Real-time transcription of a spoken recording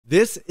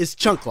This is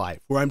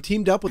ChuckLife, where I'm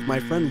teamed up with my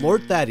friend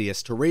Lord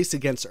Thaddeus to race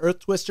against Earth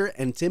Twister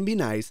and Tim Be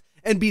Nice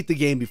and beat the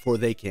game before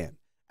they can.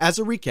 As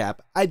a recap,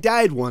 I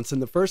died once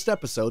in the first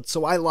episode,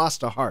 so I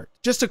lost a heart.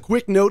 Just a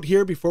quick note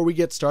here before we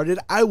get started,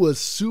 I was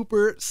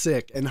super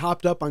sick and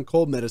hopped up on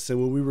cold medicine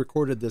when we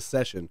recorded this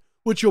session,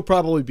 which you'll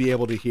probably be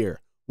able to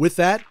hear. With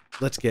that,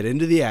 let's get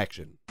into the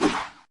action. A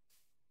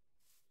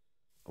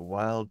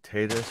wild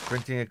tater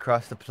sprinting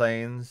across the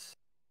plains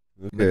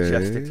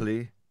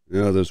majestically.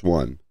 No, there's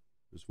one.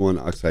 There's one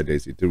Oxeye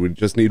Daisy. Did we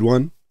just need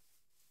one?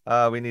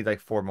 We need like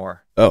 4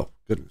 more. Oh,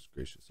 goodness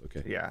gracious.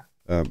 Okay. Yeah.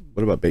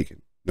 What about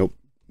bacon? Nope.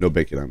 No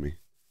bacon on me. I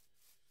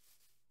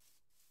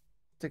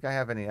don't think I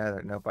have any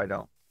either. Nope, I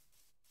don't.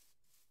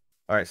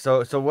 All right.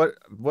 So what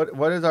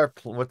is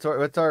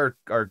what's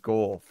our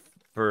goal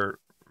for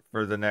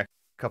the next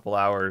couple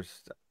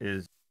hours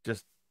is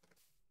just,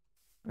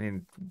 I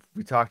mean,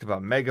 we talked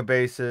about mega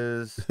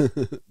bases.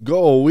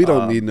 Goal. We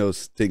don't need no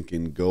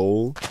stinking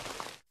goal.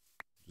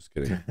 Just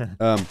kidding.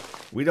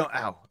 We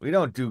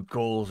don't do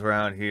goals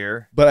around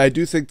here. But I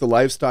do think the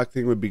livestock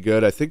thing would be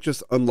good. I think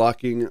just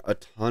unlocking a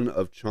ton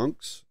of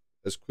chunks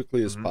as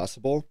quickly as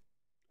possible.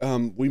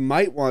 We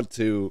might want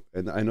to,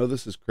 and I know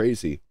this is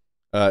crazy,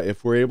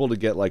 if we're able to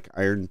get like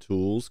iron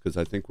tools, because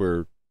I think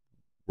we're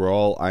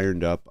all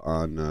ironed up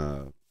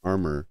on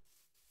armor.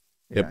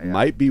 It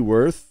might be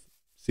worth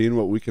seeing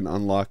what we can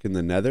unlock in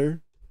the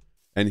nether.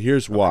 And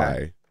here's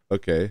why.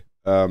 Okay.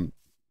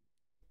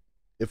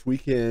 If we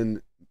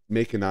can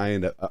make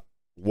an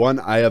one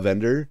eye of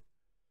ender,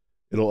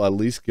 it'll at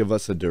least give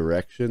us a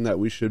direction that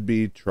we should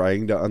be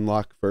trying to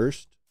unlock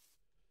first.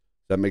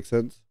 Does that make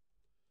sense?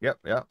 Yep.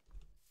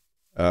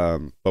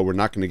 But we're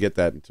not going to get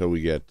that until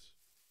we get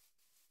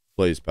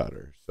blaze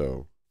powder.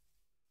 So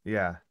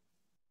yeah.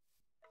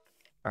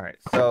 All right.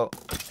 So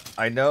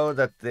I know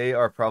that they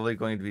are probably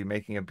going to be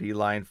making a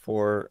beeline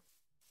for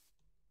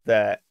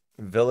that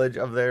village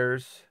of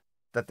theirs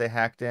that they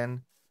hacked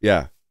in.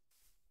 Yeah.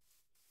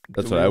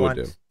 That's what I would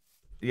do.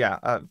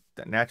 Yeah,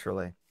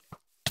 naturally.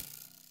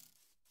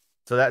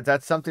 So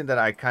that's something that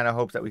I kind of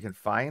hope that we can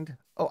find.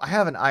 Oh, I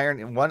have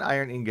one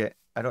iron ingot.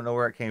 I don't know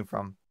where it came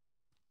from.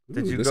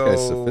 Did you this go?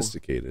 Guy's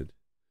sophisticated.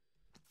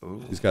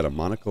 Ooh. He's got a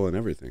monocle and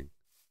everything.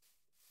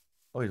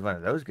 Oh, he's one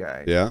of those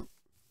guys. Yeah.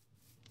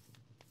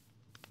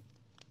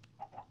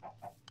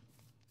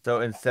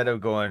 So instead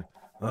of going,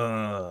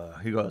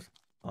 he goes,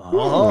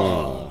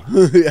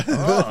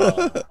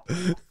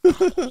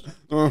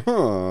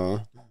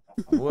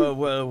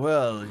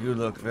 Well, you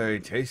look very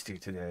tasty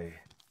today.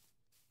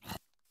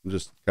 I'm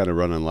just kind of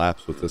running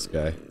laps with this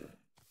guy.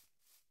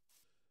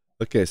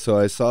 Okay, so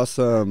I saw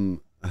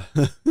some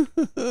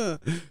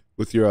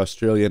with your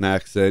Australian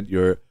accent,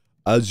 your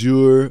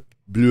azure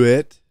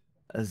bluet.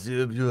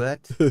 Azure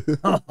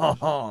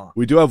bluet.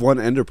 We do have one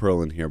ender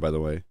pearl in here, by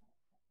the way.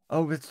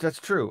 Oh, that's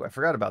true. I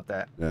forgot about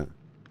that. Yeah.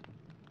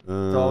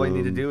 So all we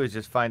need to do is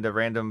just find a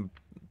random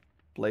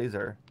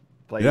blazer.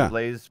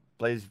 Blaze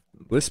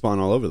spawn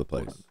all over the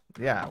place.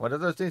 Yeah. What are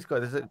those things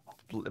called? Is it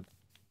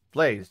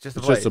blaze? Just a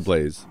it's blaze. Just a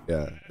blaze.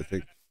 Yeah, I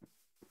think.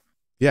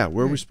 Yeah,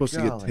 where are we supposed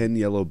to get golly. 10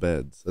 yellow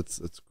beds? That's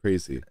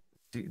crazy.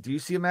 Do you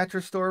see a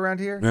mattress store around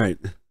here? Right.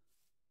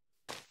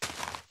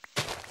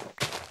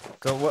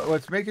 So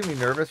what's making me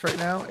nervous right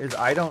now is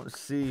I don't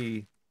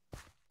see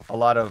a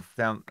lot of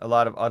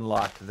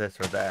unlocked this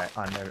or that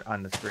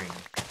on the screen.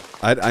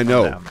 I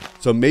know.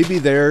 So maybe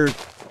they're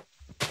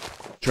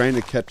trying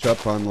to catch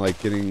up on like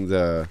getting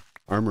the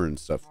armor and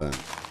stuff then.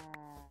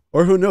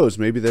 Or who knows,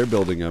 maybe they're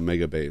building a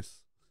mega base.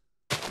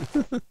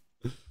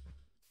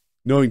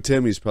 Knowing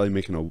Tim, he's probably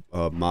making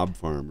a mob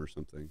farm or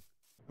something.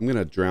 I'm going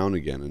to drown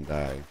again and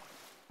die.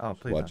 Oh,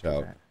 please watch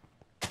out.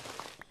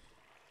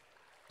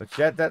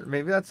 But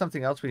maybe that's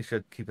something else we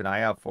should keep an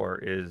eye out for,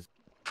 is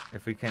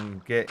if we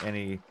can get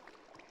any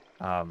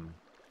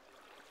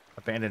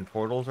abandoned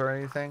portals or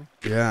anything.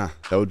 Yeah,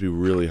 that would be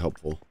really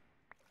helpful.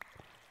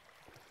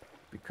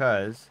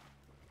 Because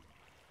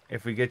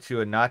if we get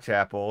you a notch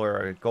apple or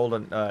a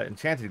golden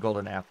enchanted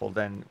golden apple,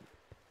 then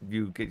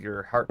you get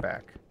your heart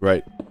back.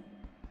 Right.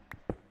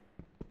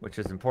 Which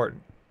is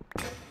important.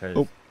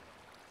 Oh.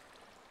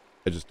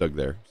 I just dug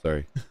there.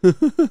 Sorry.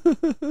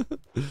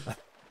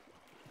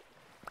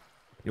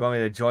 You want me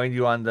to join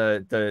you on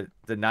the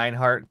 9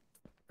 heart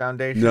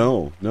foundation?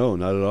 No,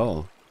 not at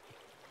all.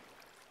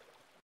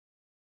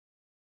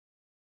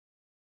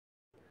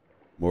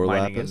 More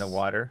mining lapis in the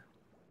water.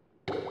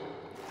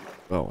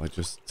 Oh, I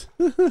just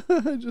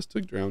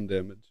took drown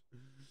damage.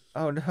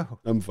 Oh no.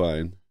 I'm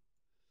fine.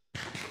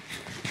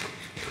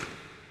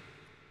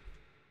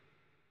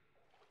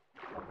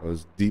 I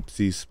was deep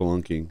sea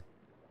spelunking.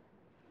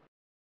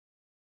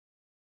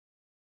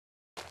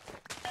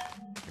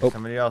 Oh.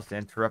 Somebody else to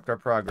interrupt our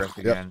progress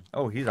again. Yep.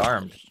 Oh, he's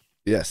armed.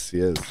 Yes, he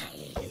is.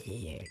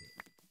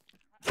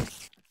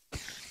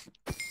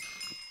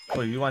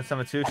 Oh, you want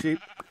some too, sheep?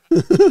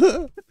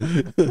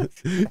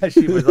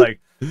 She was like,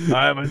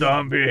 I'm a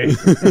zombie.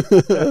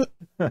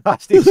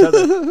 Hostage each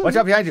other. Watch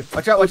out behind you.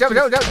 Watch out. Watch out.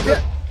 Watch out.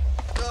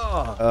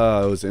 Watch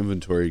out. It was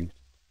inventorying.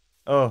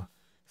 Oh,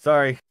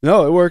 Sorry.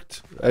 No, it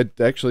worked. I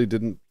actually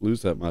didn't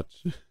lose that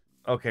much.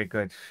 Okay,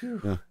 good.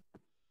 Phew. Yeah.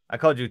 I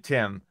called you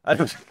Tim. I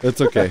don't.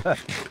 That's okay. I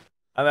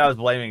mean, I was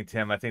blaming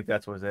Tim. I think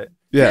that was it.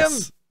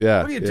 Yes. Tim,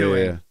 Yeah. what are you yeah,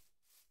 doing? yeah.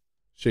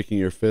 Shaking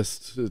your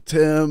fist,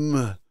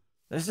 Tim.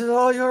 This is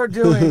all you're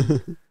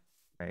doing.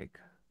 Make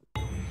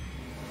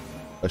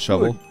A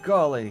shovel. Good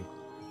golly.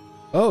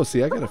 Oh,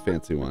 see, I got a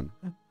fancy one.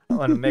 I'm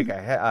gonna make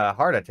a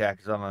heart attack.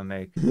 Is what I'm gonna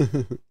make.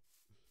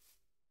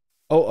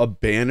 Oh, a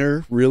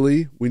banner?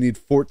 Really? We need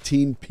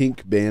 14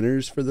 pink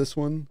banners for this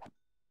one?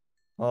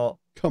 Well,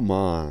 Come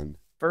on.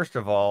 first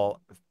of all,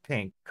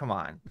 pink. Come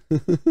on. We'll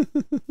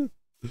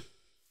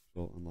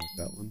unlock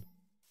that one.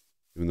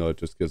 Even though it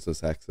just gives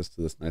us access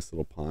to this nice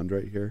little pond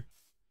right here.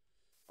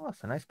 Oh,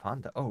 it's a nice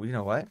pond. Oh, you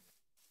know what?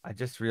 I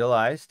just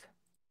realized.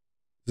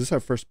 Is this our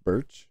first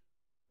birch?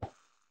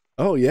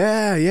 Oh,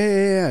 yeah.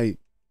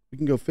 We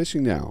can go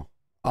fishing now.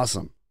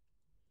 Awesome.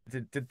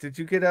 Did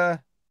you get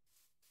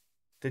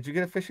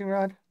a fishing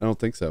rod? I don't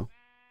think so.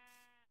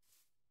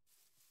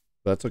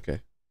 That's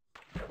okay.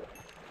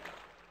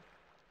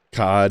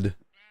 Cod.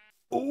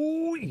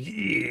 Oh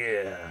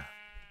yeah.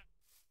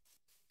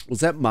 Was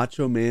that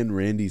Macho Man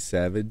Randy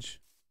Savage?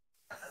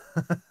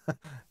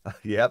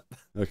 Yep.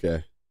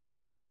 Okay.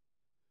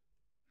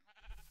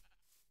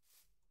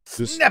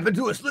 Just... Snap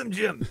into a Slim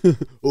Jim.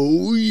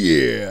 Oh,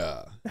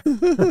 yeah.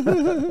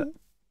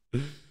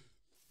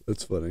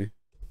 That's funny.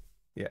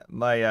 Yeah,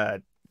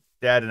 my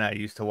dad and I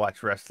used to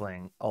watch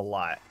wrestling a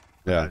lot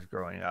when I was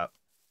growing up.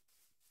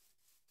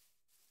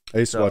 I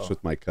used to watch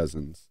with my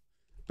cousins.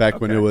 Back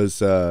when it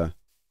was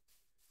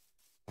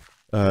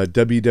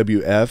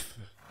WWF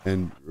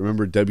and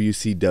remember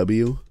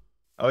WCW?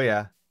 Oh,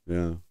 yeah.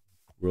 Yeah.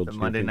 World The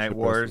Monday Night Championship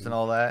Wars Wrestling. and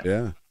all that.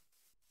 Yeah.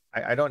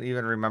 I don't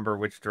even remember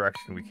which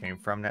direction we came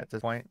from at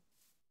this point.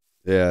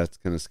 Yeah, it's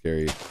kind of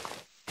scary.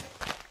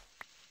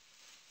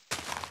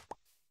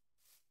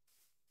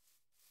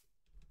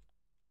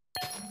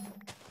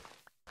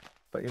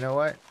 But you know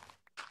what?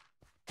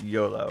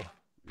 YOLO.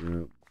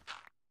 Yeah.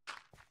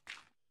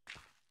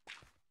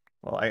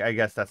 Well, I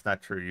guess that's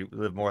not true. You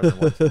live more than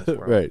once in this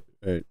world.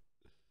 Right.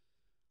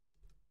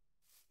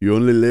 You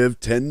only live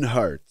 10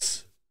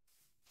 hearts.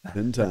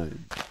 10 times.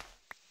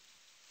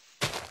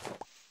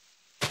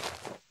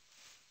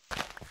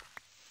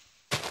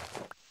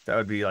 That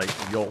would be like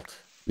Yolt.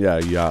 Yeah,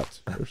 a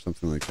yacht or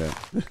something like that.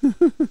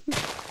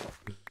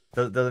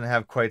 Doesn't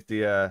have quite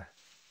the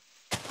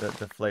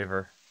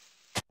flavor.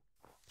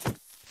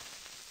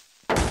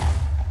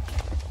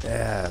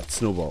 Yeah, it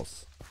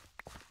snowballs.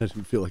 I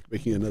didn't feel like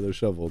making another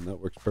shovel, and that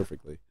works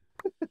perfectly.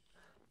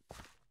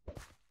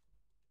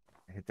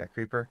 Hit that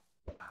creeper.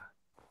 I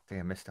think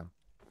I missed him.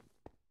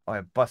 Oh,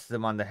 I busted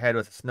him on the head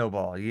with a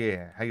snowball.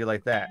 Yeah, how you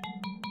like that?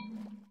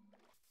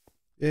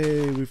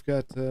 Yay, we've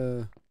got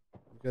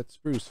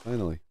spruce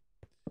finally.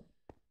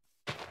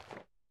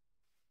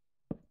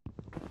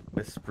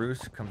 With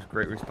spruce comes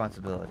great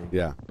responsibility.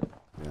 Yeah,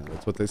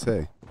 that's what they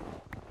say.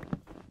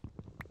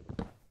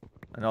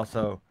 And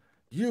also,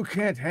 you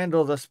can't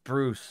handle the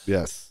spruce.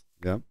 Yes.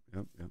 Yep.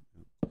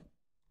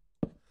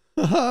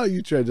 Haha,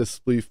 you tried to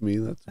spleef me.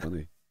 That's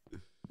funny.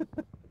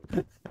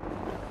 I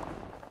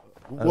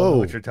don't know Whoa.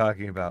 what you're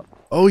talking about.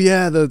 Oh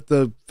yeah,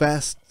 the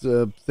fast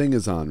thing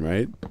is on,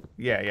 right?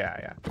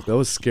 Yeah. That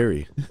was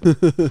scary.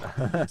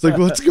 It's like,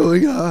 what's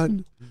going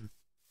on?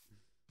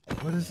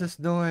 What is this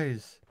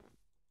noise?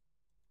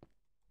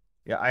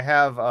 Yeah, I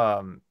have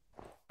I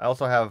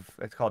also have,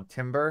 it's called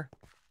Timber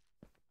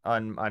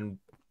on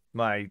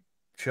my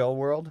chill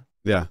world.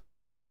 Yeah.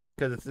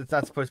 Because it's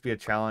not supposed to be a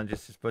challenge,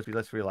 it's just supposed to be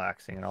less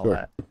relaxing and all Sure.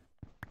 that.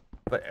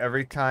 But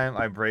every time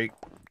I break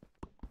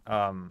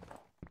a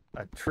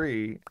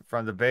tree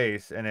from the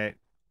base and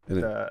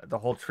the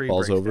whole tree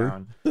falls breaks over?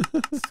 down,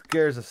 it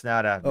scares the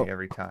snot out of me Oh.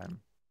 every time.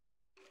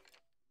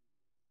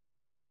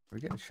 Are we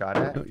getting shot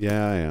at? Oh,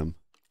 yeah, I am.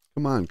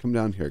 Come on, come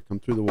down here. Come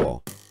through the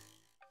wall.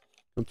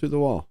 Come through the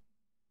wall.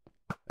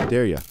 I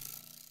dare you.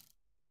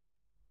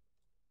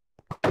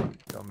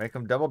 Don't make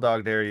them double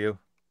dog dare you.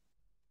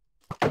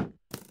 Come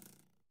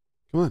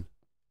on.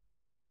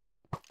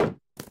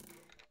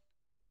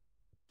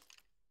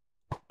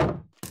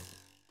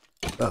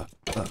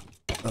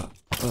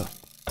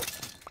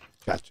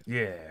 Gotcha.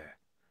 Yeah.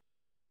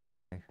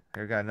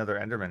 Here got another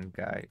Enderman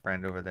guy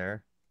friend over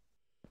there.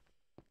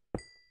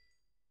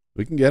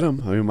 We can get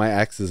him. I mean, my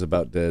axe is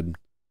about dead.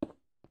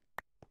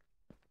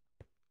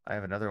 I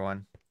have another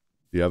one.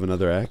 Do you have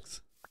another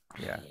axe?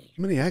 Yeah. How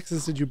many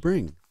axes did you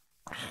bring?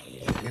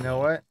 You know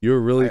what? You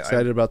were really I-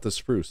 excited about the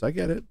spruce. I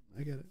get it.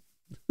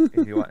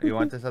 If you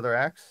want this other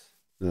axe?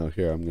 No,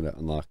 here, I'm going to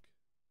unlock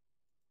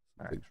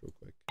All right. things real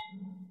quick.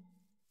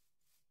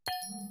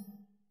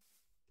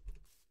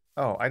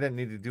 Oh, I didn't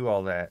need to do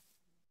all that.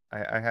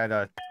 I had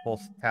a whole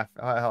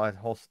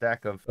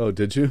stack of Oh,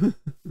 did you?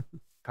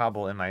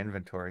 cobble in my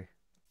inventory.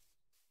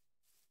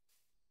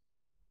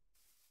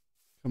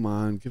 Come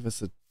on, give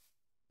us a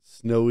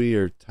snowy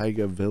or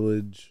taiga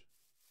village.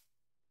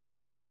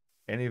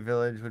 Any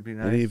village would be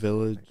nice. Any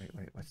village.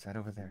 Wait, what's that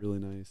over there? Really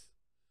nice.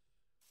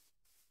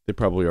 They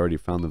probably already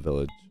found the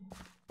village.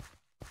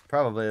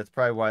 Probably. That's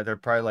probably why they're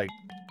probably like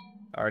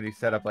already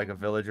set up like a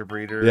villager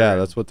breeder. Yeah,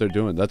 that's what they're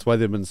doing. That's why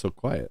they've been so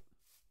quiet.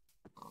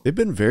 They've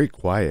been very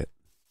quiet.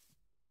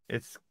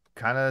 It's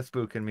kind of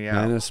spooking me out.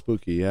 Kind of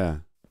spooky, yeah.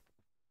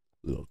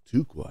 A little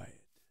too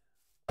quiet.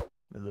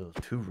 A little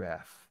too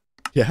rough.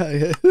 Yeah,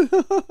 yeah.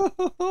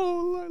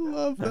 Oh, I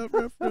love that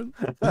reference.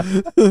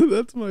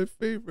 That's my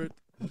favorite.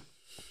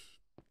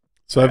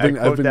 So I've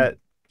been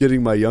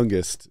getting my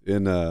youngest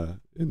into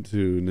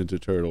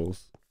Ninja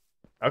Turtles.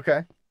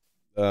 Okay.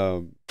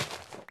 And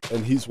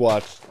he's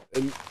watched,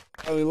 and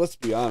I mean, let's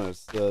be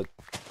honest, the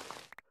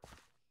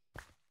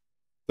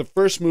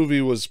first movie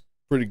was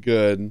pretty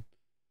good.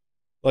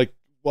 Like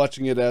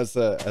watching it as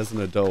an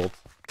adult.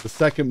 The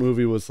second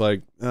movie was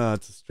like,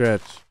 it's a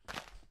stretch.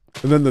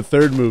 And then the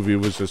third movie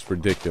was just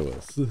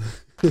ridiculous.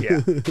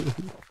 Yeah.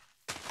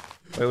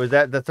 Wait, was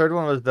that the third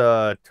one? Was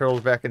the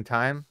Turtles Back in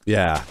Time?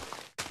 Yeah.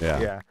 Yeah.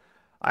 Yeah.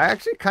 I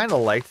actually kind of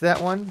liked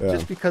that one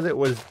just because it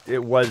was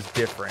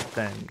different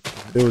than.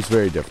 It was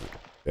very different.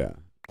 Yeah.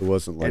 It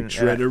wasn't like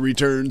Shredder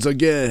returns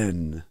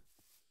again.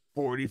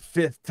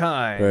 45th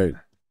time. Right.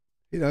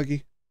 Hey, doggy.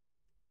 Here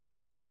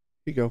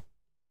you go.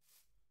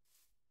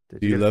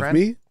 Did Do you love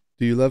me?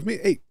 Do you love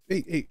me?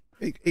 Hey.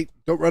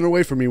 Don't run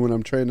away from me when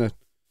I'm trying to.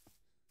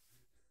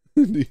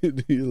 Do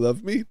you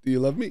love me? Do you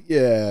love me?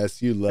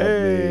 Yes, you love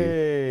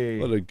me.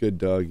 What a good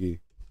doggy.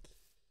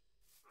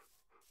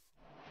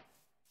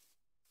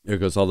 Here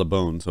goes all the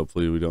bones.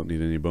 Hopefully we don't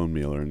need any bone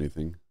meal or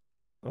anything.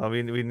 Well,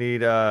 we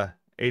need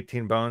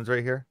 18 bones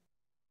right here.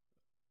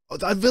 Oh,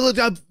 village.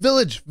 What?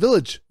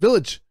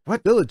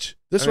 Village.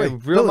 This way.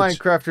 Real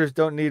Minecrafters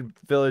don't need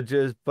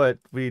villages, but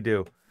we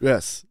do.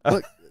 Yes.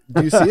 Look,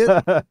 do you see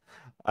it?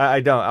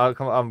 I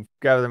don't. I'm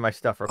gathering my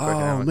stuff real quick. Oh,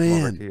 and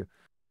man. to you.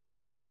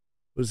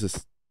 What is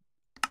this?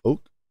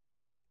 Oak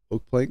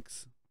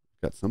planks.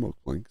 Got some oak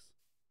planks.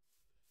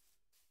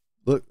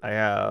 Look. I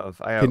have.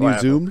 Can you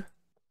zoom?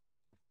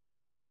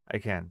 I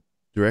can.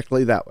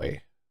 Directly that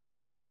way.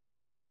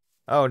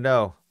 Oh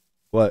no.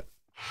 What?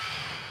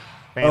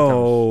 Phantoms.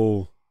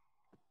 Oh.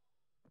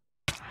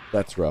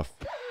 That's rough.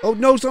 Oh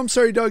no, I'm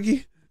sorry,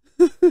 doggy.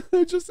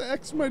 I just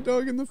axed my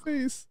dog in the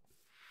face.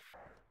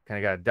 Kind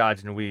of got to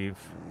dodge and weave.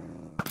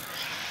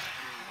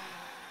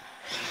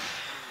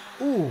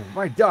 Ooh,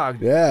 my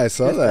dog. Yeah, I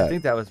saw that. I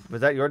think that was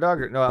that your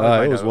dog? Or,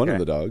 no, it was one of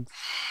the dogs.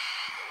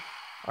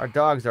 Our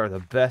dogs are the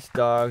best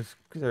dogs.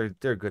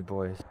 They're good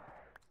boys.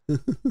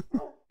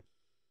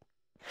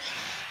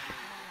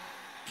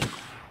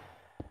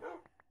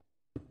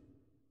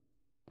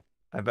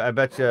 I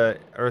bet you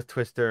Earth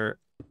Twister.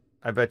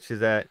 I bet you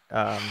that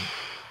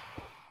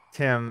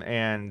Tim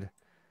and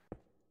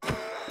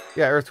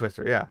Earth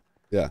Twister. Yeah.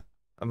 Yeah.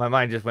 My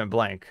mind just went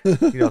blank. You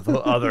know, the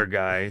other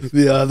guys.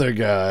 The other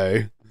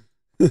guy.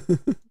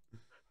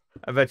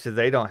 I bet you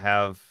they don't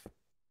have,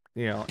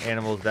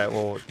 animals that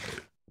will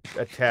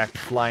attack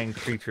flying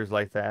creatures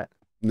like that.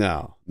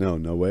 No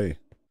way.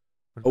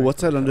 Oh,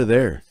 what's that under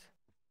there?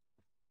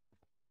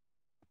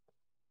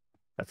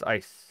 That's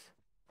ice.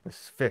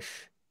 It's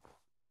fish.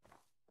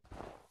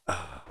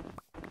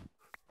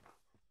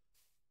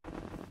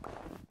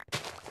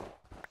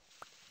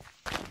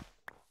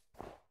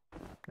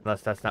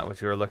 Unless that's not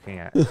what you were looking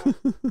at.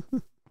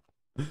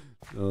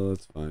 No,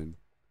 that's fine.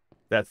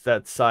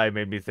 That sigh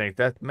made me think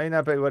that may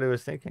not be what I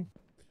was thinking.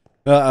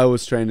 I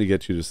was trying to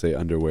get you to say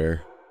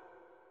underwear.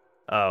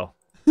 Oh.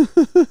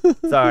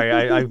 Sorry,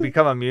 I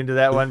become immune to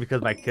that one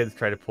because my kids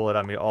try to pull it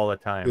on me all the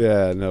time.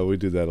 Yeah, no, we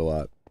do that a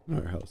lot in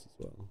our house as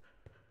well.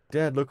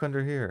 Dad, look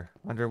under here.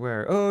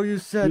 Underwear. Oh, you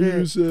said it.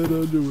 You said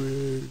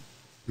underwear.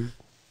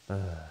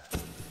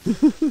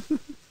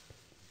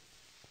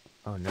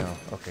 Oh no.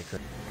 Okay, good.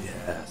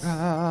 Yes.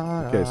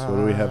 Okay, so what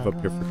do we have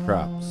up here for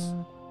crops?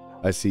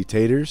 I see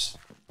taters.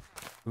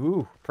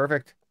 Ooh,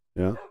 perfect.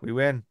 Yeah. We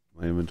win.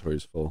 My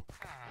inventory's full.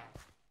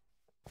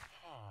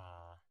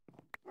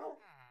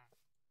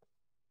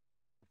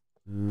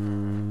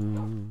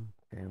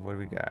 Okay, what do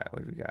we got?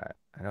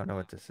 I don't know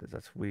what this is.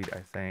 That's wheat, I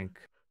think.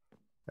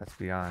 That's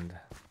beyond.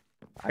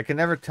 I can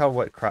never tell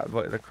what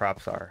the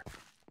crops are.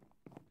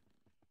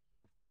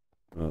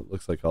 Well, it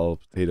looks like all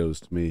potatoes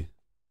to me.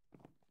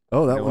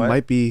 Oh, that one what?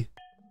 might be.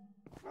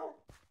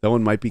 That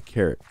one might be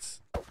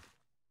carrots,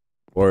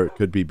 or it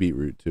could be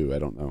beetroot too. I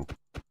don't know.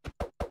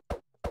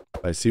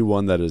 I see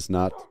one that is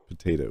not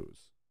potatoes.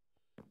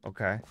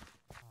 Okay.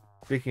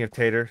 Speaking of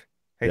tater,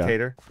 hey Yeah.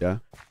 tater. Yeah.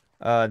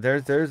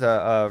 There's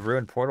a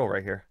ruined portal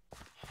right here.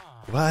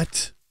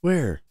 What?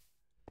 Where?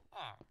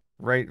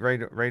 Right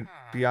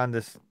beyond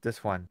this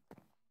one.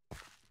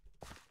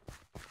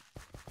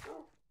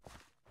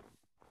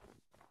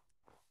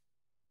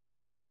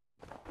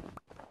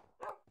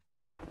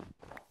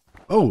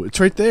 Oh, it's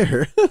right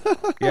there.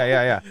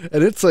 Yeah.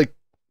 And it's like,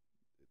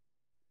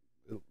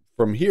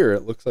 from here,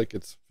 it looks like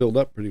it's filled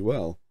up pretty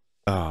well.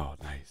 Oh,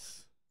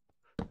 nice.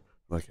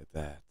 Look at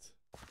that.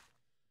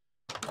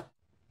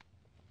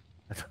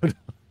 I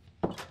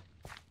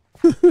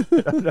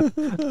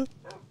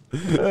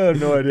have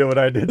no idea what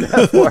I did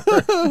that for.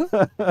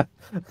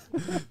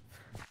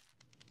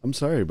 I'm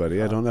sorry,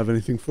 buddy. I don't have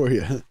anything for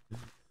you.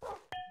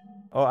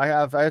 Oh, I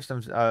have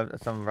some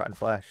rotten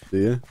flesh. Do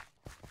you?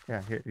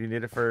 Yeah, here, you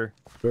need it for...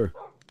 Sure.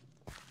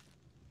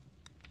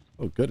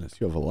 Oh, goodness.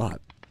 You have a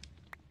lot.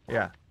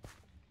 Yeah.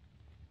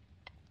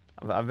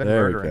 I've been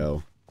There murdering. we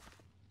go.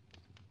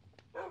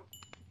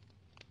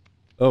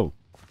 Oh.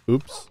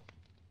 Oops.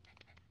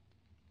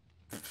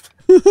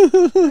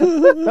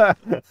 Well,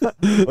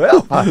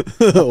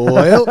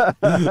 Well.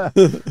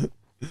 That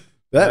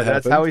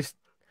that's happened.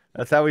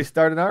 how we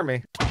start an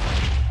army.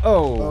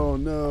 Oh. Oh,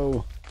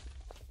 no.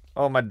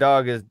 Oh, my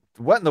dog is...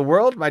 What in the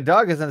world? My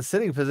dog is in a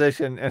sitting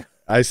position. And...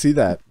 I see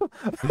that.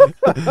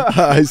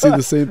 I see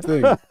the same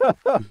thing.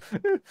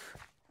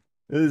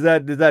 Is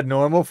that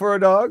normal for a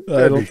dog?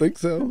 I don't think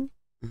so.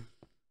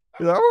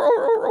 He's like,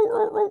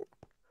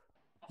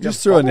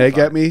 Just throw an egg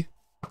at me.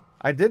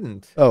 I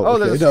didn't. Oh, Oh,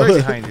 there's a okay. string No.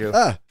 behind you.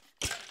 Ah.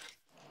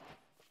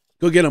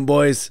 Go get him,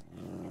 boys.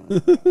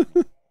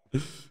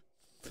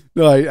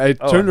 No, I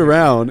turned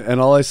around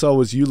and all I saw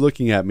was you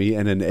looking at me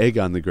and an egg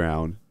on the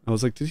ground. I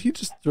was like, did he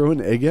just throw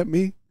an egg at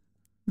me?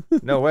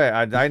 No way.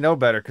 I know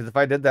better, because if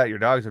I did that, your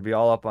dogs would be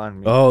all up on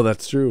me. Oh,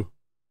 that's true.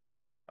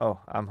 Oh,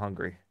 I'm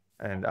hungry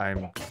and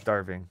I'm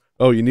starving.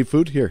 Oh, you need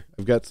food? Here,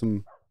 I've got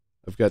 2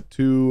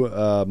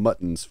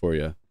 muttons for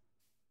you.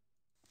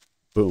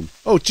 Boom.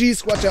 Oh,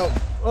 jeez, watch out.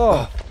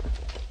 Oh.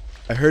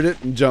 I heard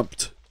it and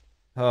jumped.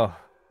 Oh.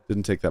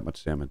 Didn't take that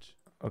much damage.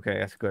 Okay,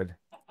 that's good.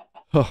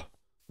 Oh.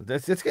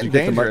 It's Did getting you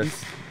get the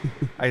dangerous.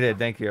 muttons? I did,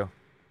 thank you.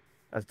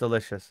 That's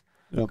delicious.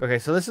 Yep. Okay,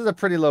 so this is a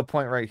pretty low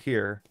point right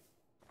here.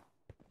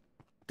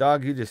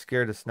 Dog, you just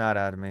scared the snot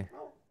out of me.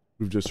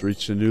 We've just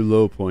reached a new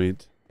low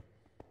point.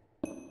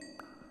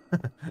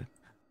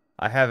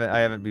 I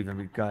haven't even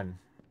begun.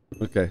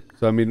 Okay,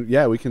 so I mean,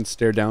 yeah, we can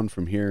stare down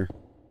from here.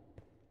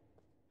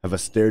 Have a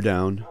stare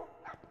down.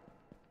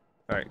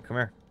 All right, come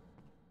here.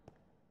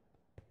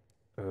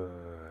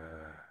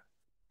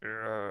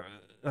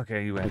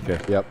 Okay, you win. Okay,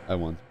 yep, I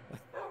won.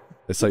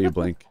 I saw you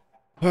blink.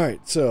 All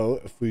right,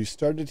 so if we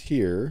started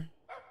here,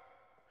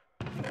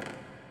 well,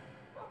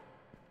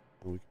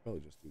 we could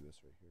probably just do this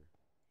right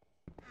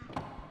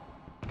here.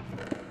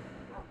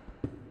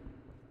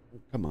 Oh,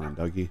 come on,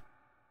 doggy.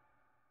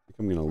 I think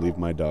I'm gonna leave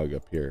my dog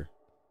up here.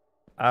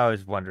 I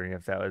was wondering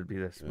if that would be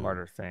the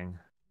smarter thing.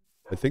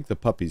 I think the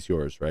puppy's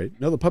yours, right?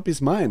 No, the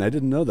puppy's mine. I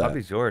didn't know that.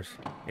 Puppy's yours.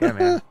 Yeah,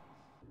 man.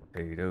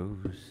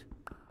 Potatoes.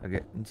 I'm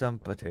getting some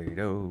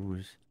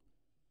potatoes.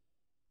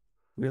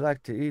 We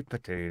like to eat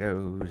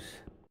potatoes.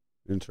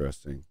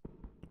 Interesting.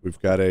 We've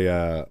got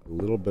a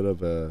little bit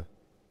of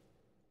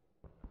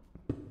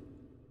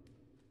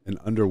an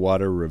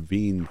underwater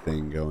ravine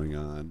thing going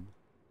on.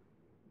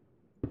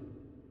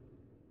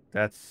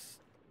 That's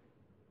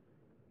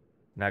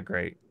not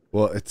great.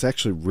 Well, it's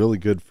actually really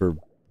good for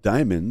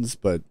diamonds,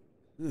 but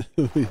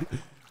you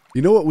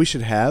know what we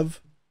should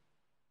have?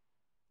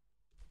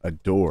 A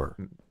door.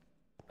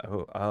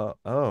 Oh.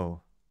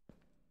 All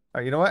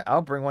right, you know what?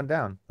 I'll bring one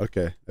down.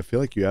 Okay. I feel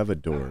like you have a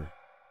door.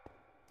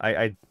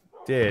 I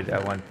did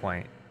at one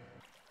point.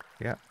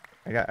 Yeah.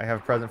 I have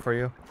a present for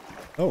you.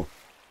 Oh.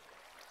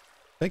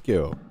 Thank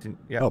you.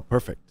 Yeah. Oh,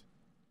 perfect.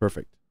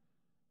 Perfect.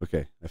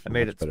 Okay. I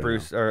made it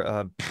spruce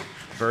or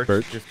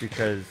birch just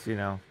because,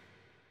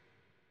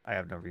 I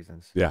have no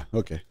reasons. Yeah,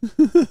 okay.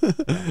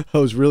 I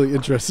was really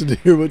interested to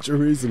hear what your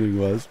reasoning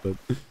was, but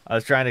I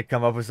was trying to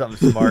come up with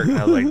something smart, and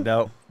I was like,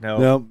 nope,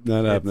 nope,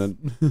 not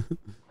happening.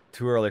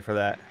 Too early for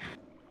that.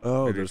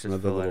 Oh, Maybe there's just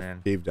another fill it little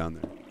in. cave down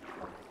there.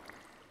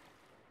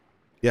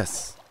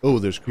 Yes. Oh,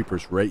 there's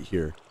creepers right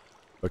here.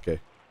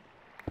 Okay.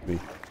 Me.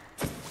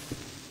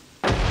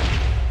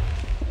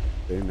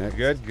 Okay,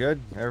 next. Good.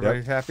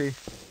 Everybody's happy.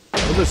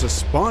 Oh, there's a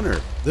spawner.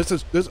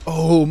 There's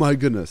oh my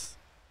goodness.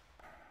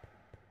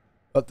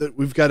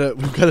 We've got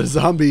a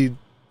zombie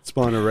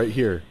spawner right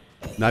here.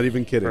 Not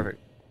even kidding. Perfect.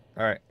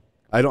 All right.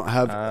 I don't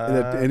have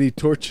any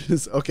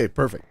torches. Okay,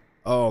 perfect.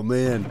 Oh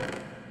man.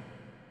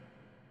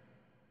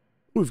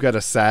 We've got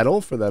a saddle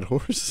for that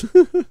horse.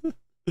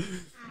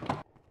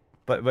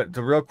 But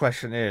the real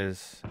question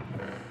is,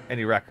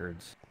 any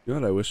records? You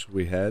know what I wish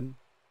we had?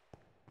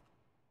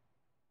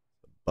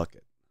 A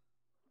bucket.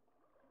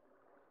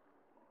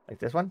 Like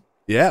this one?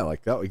 Yeah,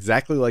 like that.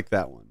 Exactly like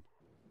that one.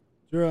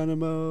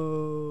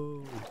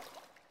 Geronimo.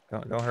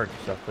 Don't hurt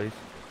yourself, please.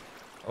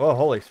 Oh,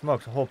 holy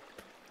smokes! A whole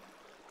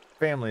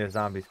family of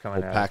zombies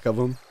coming A out. pack of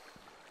them.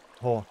 A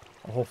whole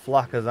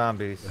flock of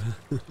zombies.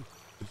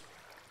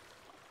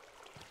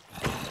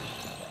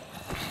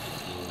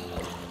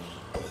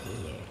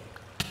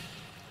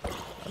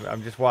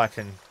 I'm just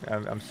watching.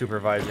 I'm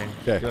supervising.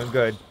 Okay. Doing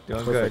good.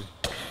 Doing Perfect.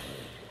 good.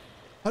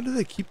 How do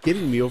they keep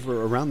getting me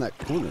over around that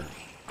corner?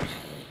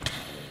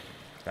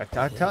 I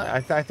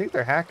think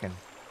they're hacking.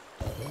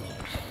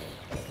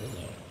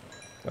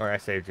 Don't worry, I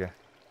saved you.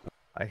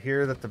 I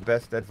hear that the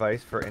best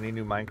advice for any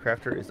new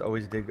Minecrafter is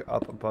always dig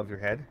up above your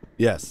head.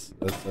 Yes,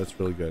 that's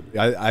really good.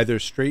 Either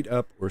straight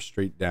up or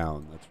straight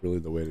down. That's really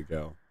the way to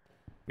go.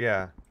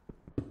 Yeah.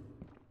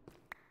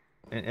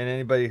 And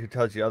anybody who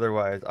tells you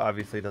otherwise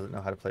obviously doesn't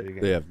know how to play the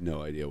game. They have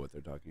no idea what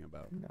they're talking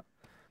about. No.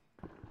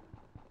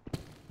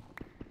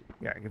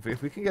 Yeah,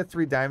 if we can get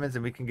 3 diamonds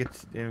and we can get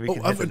and we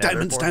can hit the nether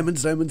diamonds, portal.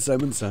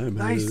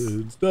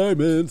 diamonds.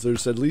 Diamonds.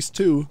 There's at least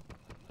 2.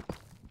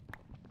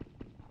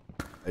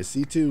 I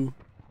see 2.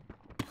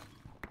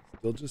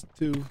 Still just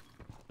 2.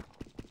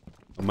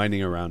 I'm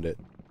mining around it.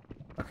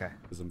 Okay.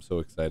 Because I'm so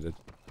excited.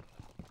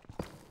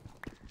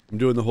 I'm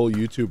doing the whole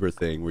YouTuber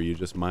thing where you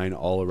just mine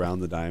all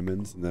around the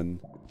diamonds and then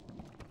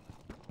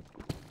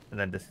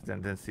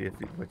then see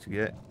what you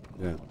get.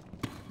 yeah.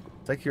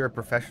 It's like you're a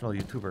professional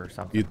YouTuber or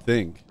something. You'd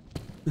think.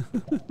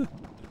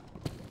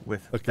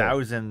 With Okay.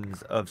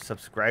 thousands of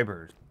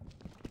subscribers.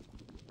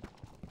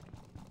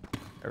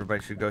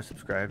 Everybody should go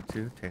subscribe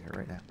to Tater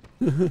right now.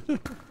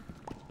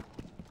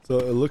 So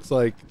it looks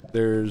like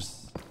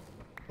there's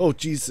oh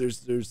geez,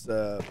 there's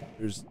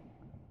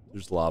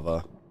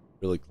lava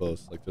really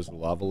close. Like there's a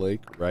lava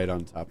lake right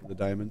on top of the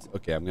diamonds.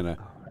 Okay, I'm gonna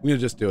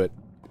just do it.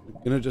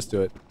 I'm gonna just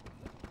do it.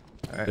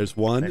 All right. There's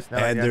 1 Nice. Now,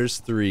 and yeah. there's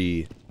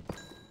 3.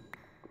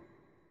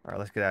 All right,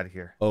 let's get out of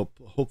here. Oh,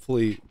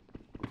 hopefully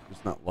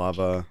there's not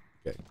lava.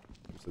 Okay,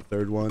 there's the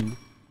 3rd one.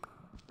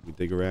 We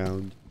dig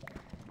around.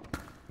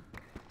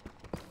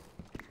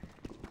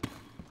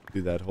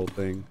 Do that whole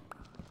thing.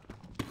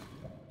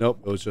 Nope,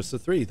 it was just a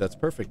 3. That's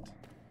perfect.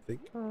 I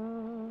think.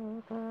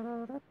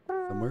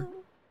 Somewhere.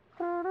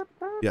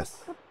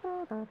 Yes.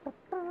 Uh-oh.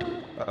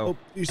 Oh,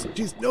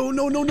 jeez. No.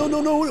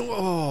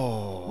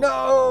 Oh.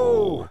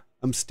 No!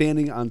 I'm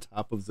standing on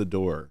top of the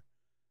door.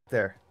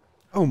 There.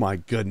 Oh my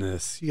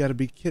goodness. You gotta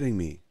be kidding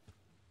me.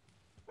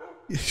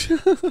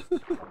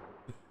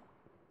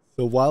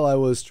 So while I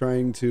was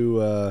trying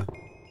to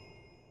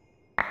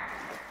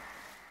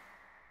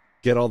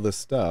get all this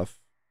stuff.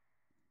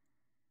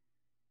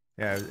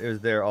 Yeah, it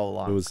was there all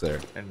along. It was there.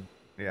 And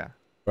yeah.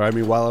 Or I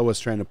mean, while I was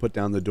trying to put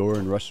down the door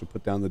and rush to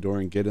put down the door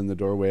and get in the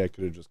doorway, I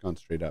could have just gone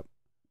straight up.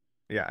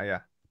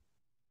 Yeah.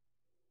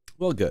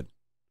 Well, good.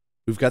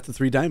 We've got the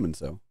 3 diamonds,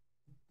 though.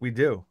 We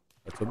do.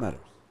 That's what matters.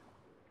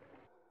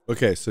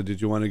 Okay, so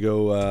did you want to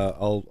go?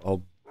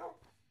 I'll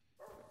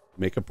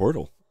make a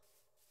portal.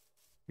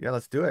 Yeah,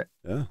 let's do it.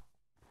 Yeah.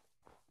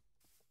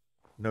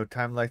 No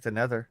time like the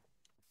nether.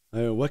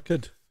 What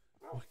could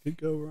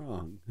go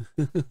wrong?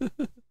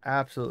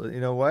 Absolutely.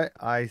 You know what?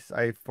 I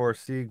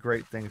foresee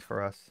great things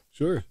for us.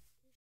 Sure.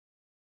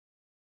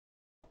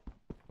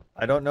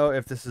 I don't know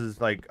if this is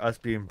like us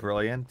being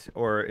brilliant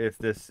or if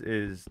this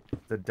is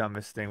the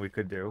dumbest thing we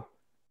could do.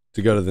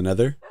 To go to the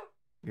nether?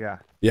 Yeah.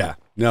 Yeah.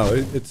 No,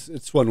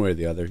 it's one way or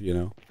the other, you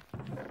know.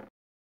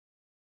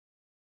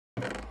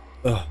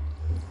 Ugh.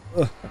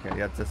 Okay,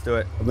 yeah, let's do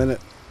it. A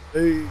minute.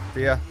 Hey.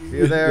 See ya. See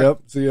you there.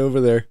 Yep, see you over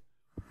there.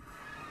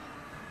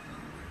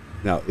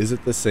 Now, is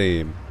it the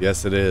same?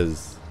 Yes, it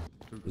is.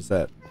 Is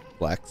that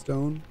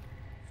blackstone?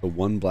 So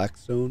 1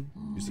 blackstone.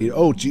 You see?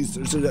 Oh, geez,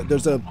 there's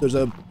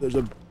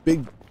a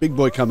big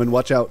boy coming.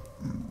 Watch out.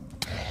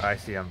 I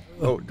see him.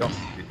 Oh, don't.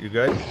 You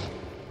good?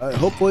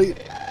 Hopefully.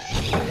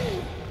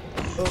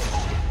 Oh.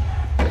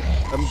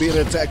 I'm being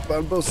attacked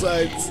on both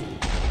sides.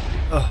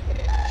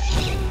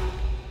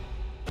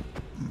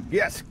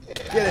 Yes.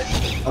 Get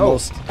it.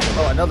 Almost.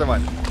 Oh, another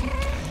one.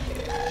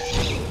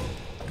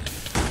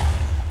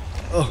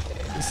 Oh,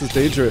 this is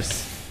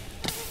dangerous.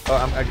 Oh,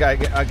 I'm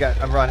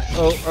running.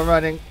 Oh, I'm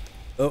running.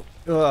 Oh,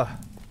 Ugh.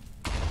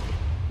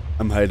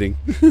 I'm hiding.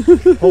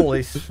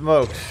 Holy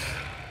smokes.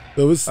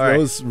 That right.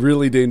 was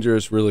really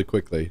dangerous really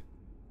quickly.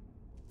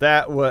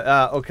 That was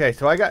okay.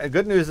 So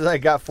good news is I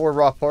got 4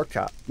 raw pork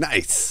chops.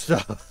 Nice. So.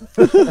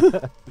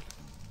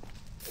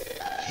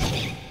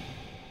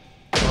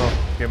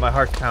 Oh, okay, my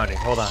heart's pounding.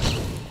 Hold on.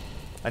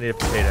 I need a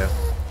potato.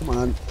 Come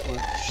on.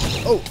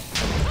 Oh.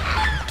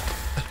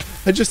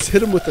 I just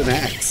hit him with an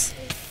axe.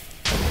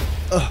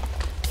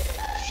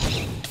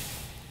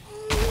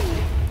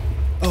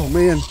 Oh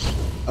man,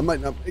 I might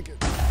not make it.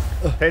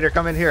 Tater,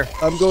 come in here.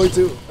 I'm going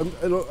to.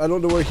 I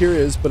don't know where here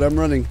is, but I'm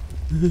running.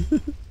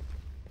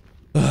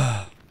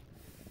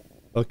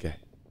 Okay.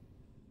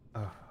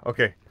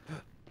 Okay.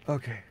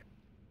 Okay.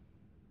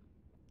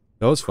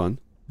 That was fun.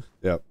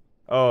 Yep.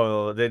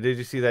 Oh, did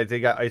you see that? They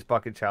got ice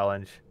bucket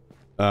challenge.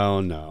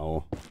 Oh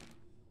no.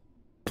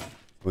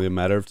 Only a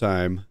matter of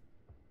time.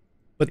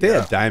 But they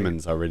had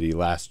diamonds already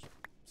last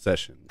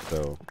session,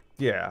 so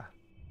Yeah.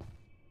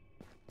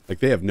 like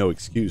they have no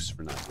excuse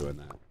for not doing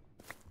that.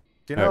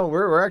 You know,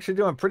 we're actually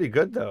doing pretty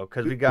good though,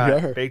 because we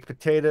got are. baked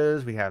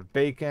potatoes, we have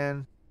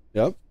bacon,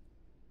 Yep.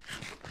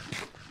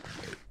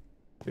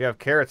 we have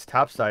carrots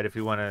topside if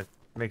you want to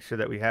make sure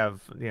that we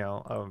have, you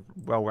know, a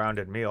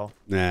well-rounded meal.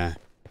 Nah.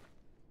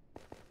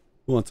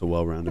 Who wants a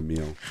well-rounded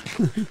meal?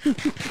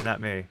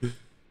 Not me.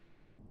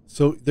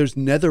 So there's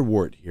nether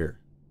wart here.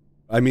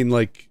 I mean,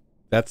 like,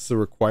 that's the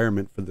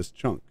requirement for this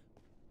chunk.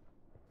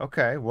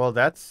 Okay, well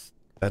that's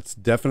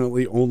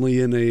definitely only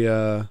in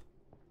a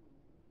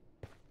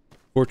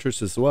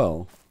fortress as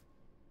well.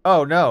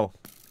 Oh no.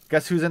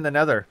 Guess who's in the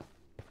nether?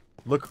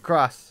 Look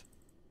across.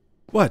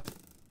 What?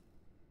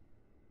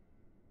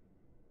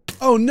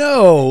 Oh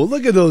no!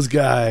 Look at those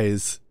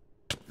guys.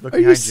 Look Are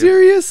you behind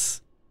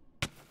serious?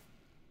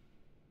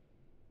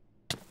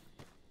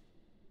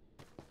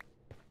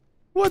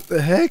 What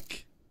the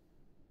heck?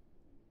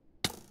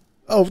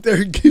 Oh,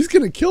 there, he's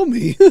gonna kill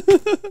me.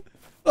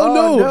 Oh,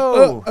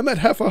 no! I'm at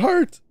half a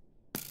heart.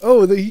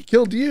 Oh, he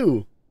killed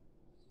you.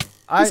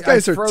 These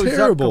guys are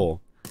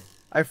terrible.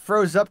 I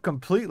froze up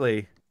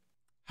completely.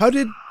 How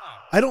did...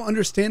 I don't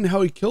understand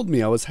how he killed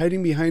me. I was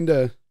hiding behind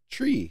a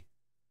tree.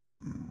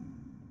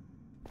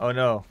 Oh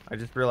no, I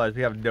just realized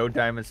we have no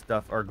diamond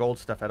stuff or gold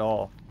stuff at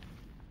all.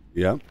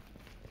 Yeah.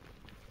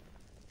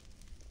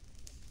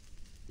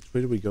 Which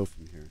way do we go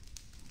from here?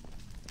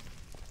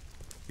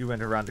 You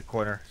went around the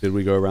corner. Did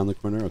we go around the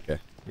corner? Okay.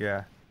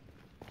 Yeah.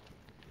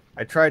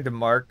 I tried to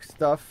mark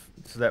stuff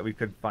so that we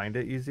could find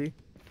it easy.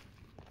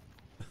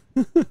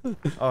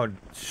 Oh,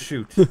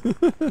 shoot.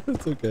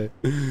 It's okay.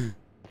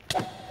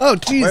 Oh,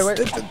 jeez.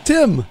 Wait.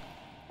 Tim.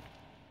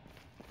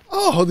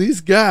 Oh,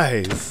 these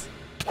guys.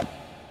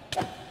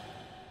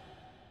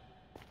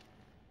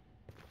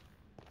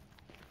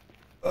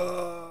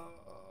 Oh.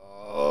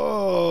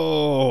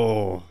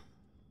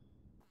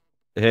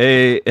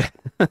 Hey.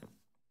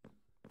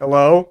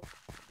 Hello?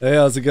 Hey,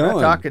 how's it going?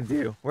 I'm talking to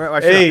you. I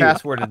should have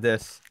passworded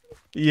this.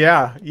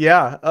 Yeah.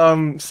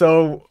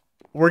 So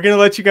we're gonna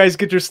let you guys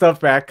get your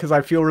stuff back because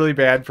I feel really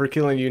bad for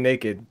killing you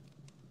naked.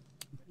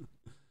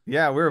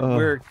 Yeah,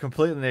 we're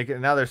completely naked,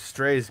 and now there's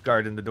strays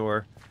guarding the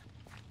door.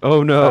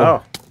 Oh no.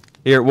 Oh.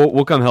 Here,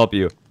 we'll come help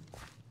you.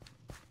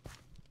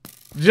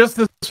 Just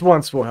this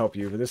once will help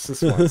you.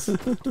 This once.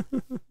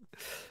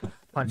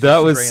 That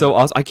was so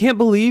awesome. I can't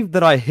believe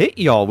that I hit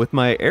y'all with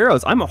my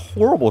arrows. I'm a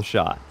horrible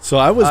shot. So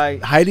I was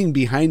hiding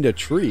behind a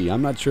tree.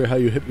 I'm not sure how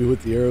you hit me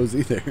with the arrows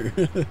either.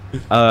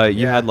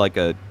 You had like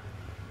a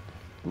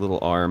little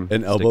arm.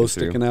 An elbow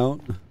sticking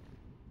out.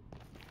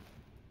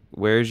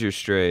 Where's your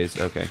strays?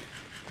 Okay.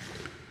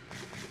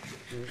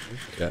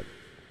 Yeah.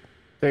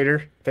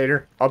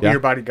 Tater, I'll be your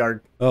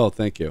bodyguard. Oh,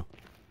 thank you.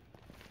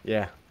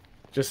 Yeah.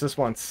 Just this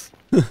once.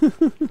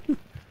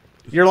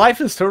 Your life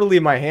is totally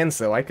in my hands,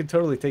 though. I could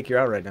totally take you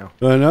out right now.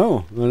 I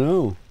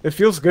know. It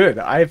feels good.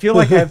 I feel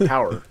like I have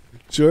power.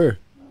 Sure.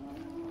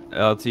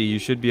 LT, you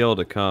should be able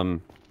to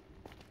come.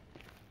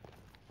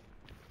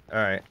 All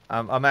right,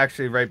 I'm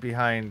actually right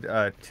behind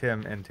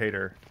Tim and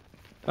Tater.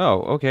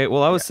 Oh, okay.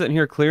 Well, I was sitting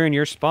here clearing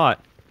your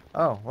spot.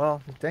 Oh,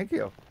 well, thank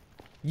you.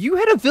 You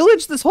had a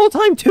village this whole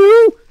time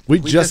too? We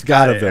just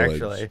got a it,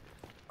 village. Actually.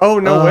 Oh,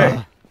 no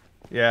way.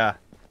 Yeah.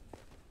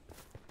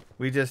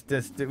 We just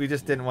didn't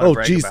want to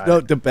brag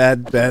about it. The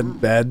bad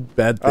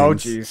things. Oh,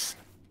 jeez.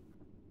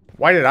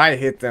 Why did I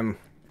hit them?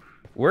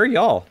 Where are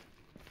y'all?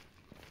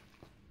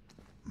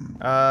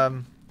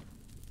 In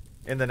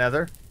the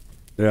Nether.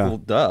 Yeah. Well,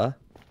 duh.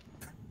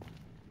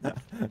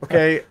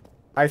 Okay,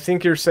 I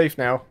think you're safe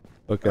now.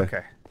 Okay.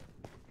 Okay,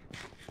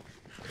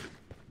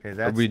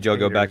 that's Or Joe,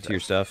 go back Tater's. to your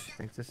stuff. I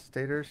think this is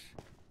Tater's.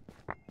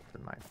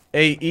 Mine.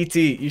 Hey, ET,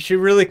 you should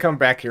really come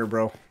back here,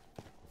 bro.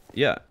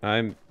 Yeah,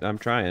 I'm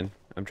trying.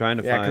 I'm trying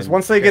to Yeah, find. because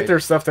once they get their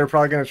stuff, they're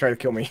probably gonna try to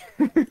kill me.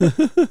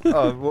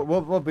 Oh,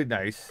 we'll be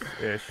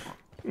nice-ish.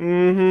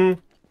 Mm-hmm.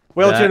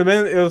 Well,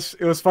 gentlemen,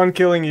 it was fun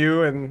killing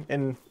you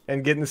and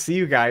getting to see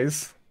you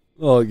guys.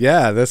 Well,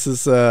 yeah, this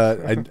is.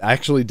 I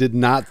actually did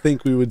not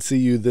think we would see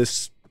you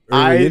this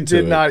early into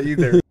it. not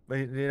either. But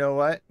you know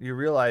what? You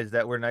realize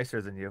that we're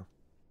nicer than you.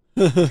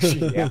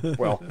 Yeah.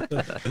 Well,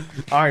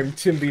 I'm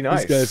Tim Be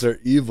Nice. These guys are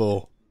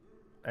evil.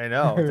 I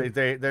know.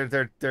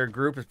 Their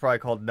group is probably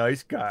called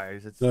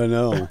Niceguys. It's I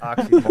know.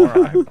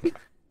 oxymoron.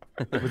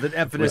 With an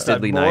emphasis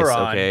on Twistedly moron.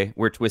 nice, okay?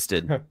 We're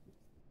twisted. Oh,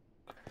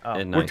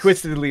 and We're nice.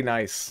 twistedly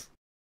nice.